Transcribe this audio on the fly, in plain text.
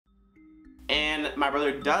And my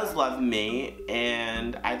brother does love me,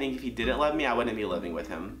 and I think if he didn't love me, I wouldn't be living with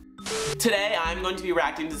him. Today, I'm going to be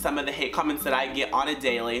reacting to some of the hate comments that I get on a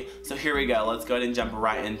daily, so here we go. Let's go ahead and jump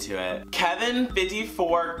right into it.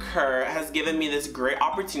 Kevin54Kerr has given me this great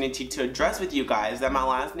opportunity to address with you guys that my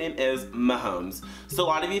last name is Mahomes. So a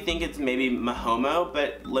lot of you think it's maybe Mahomo,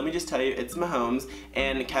 but let me just tell you, it's Mahomes,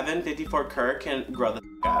 and Kevin54Kerr can grow the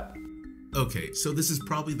f*** up. Okay, so this is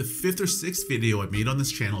probably the 5th or 6th video I made on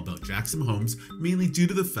this channel about Jackson Mahomes, mainly due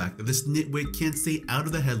to the fact that this nitwit can't stay out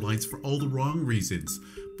of the headlines for all the wrong reasons.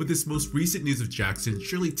 But this most recent news of Jackson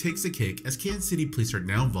surely takes the cake, as Kansas City police are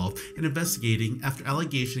now involved in investigating after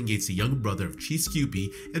allegation against the younger brother of Chief Scoopy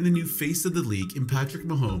and the new face of the league in Patrick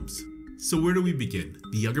Mahomes. So where do we begin?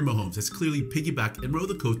 The younger Mahomes has clearly piggybacked and rode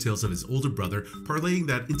the coattails of his older brother, parlaying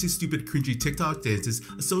that into stupid cringy TikTok dances,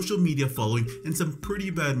 a social media following, and some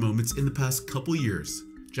pretty bad moments in the past couple years.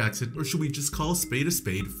 Jackson, or should we just call a spade,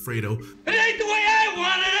 Fredo, it ain't the way I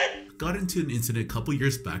wanted it! Got into an incident a couple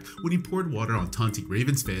years back when he poured water on taunting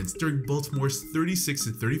Ravens fans during Baltimore's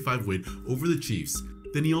 36-35 win over the Chiefs.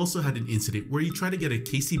 Then he also had an incident where he tried to get a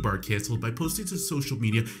KC bar cancelled by posting to social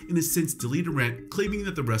media in a since deleted rant claiming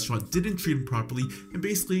that the restaurant didn't treat him properly and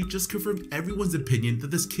basically just confirmed everyone's opinion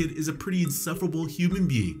that this kid is a pretty insufferable human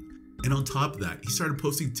being. And on top of that, he started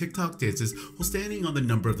posting TikTok dances while standing on the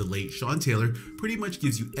number of the late Sean Taylor. Pretty much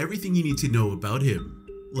gives you everything you need to know about him.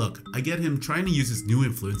 Look, I get him trying to use his new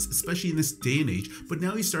influence, especially in this day and age, but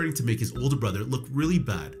now he's starting to make his older brother look really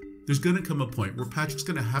bad. There's gonna come a point where Patrick's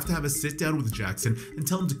gonna have to have a sit down with Jackson and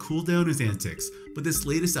tell him to cool down his antics, but this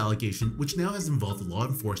latest allegation, which now has involved law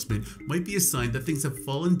enforcement, might be a sign that things have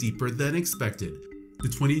fallen deeper than expected. The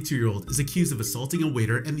 22-year-old is accused of assaulting a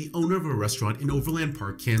waiter and the owner of a restaurant in Overland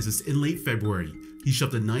Park, Kansas in late February. He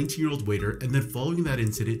shoved a 19-year-old waiter, and then following that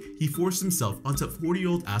incident, he forced himself onto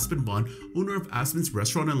 40-year-old Aspen Bond, owner of Aspen's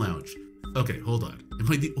Restaurant and Lounge. Okay, hold on.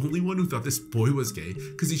 Am I the only one who thought this boy was gay?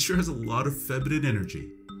 Because he sure has a lot of feminine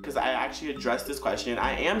energy. Because I actually addressed this question.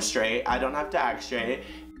 I am straight. I don't have to act straight.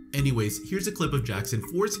 Anyways, here's a clip of Jackson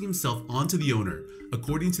forcing himself onto the owner.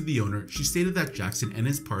 According to the owner, she stated that Jackson and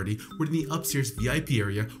his party were in the upstairs VIP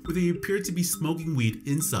area where they appeared to be smoking weed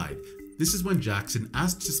inside. This is when Jackson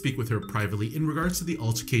asked to speak with her privately in regards to the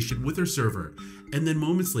altercation with her server. And then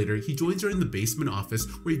moments later, he joins her in the basement office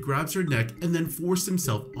where he grabs her neck and then forced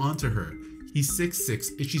himself onto her. He's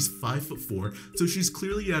 6'6" and she's 5'4", so she's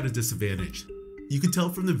clearly at a disadvantage. You could tell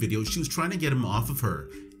from the video she was trying to get him off of her.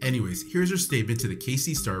 Anyways, here's her statement to the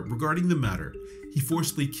KC Star regarding the matter. He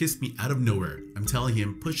forcibly kissed me out of nowhere. I'm telling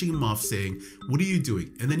him, pushing him off, saying, "What are you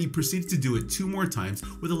doing?" And then he proceeded to do it 2 more times,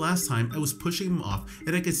 where the last time I was pushing him off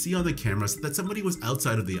and I could see on the cameras that somebody was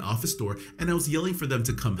outside of the office door and I was yelling for them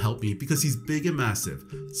to come help me because he's big and massive.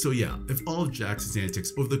 So yeah, if all of Jackson's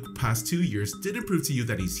antics over the past 2 years didn't prove to you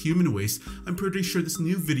that he's human waste, I'm pretty sure this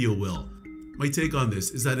new video will. My take on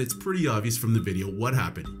this is that it's pretty obvious from the video what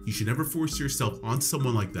happened. You should never force yourself on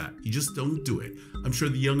someone like that. You just don't do it. I'm sure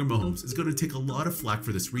the younger Mahomes is going to take a lot of flack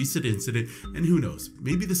for this recent incident, and who knows,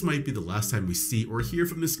 maybe this might be the last time we see or hear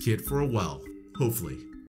from this kid for a while. Hopefully.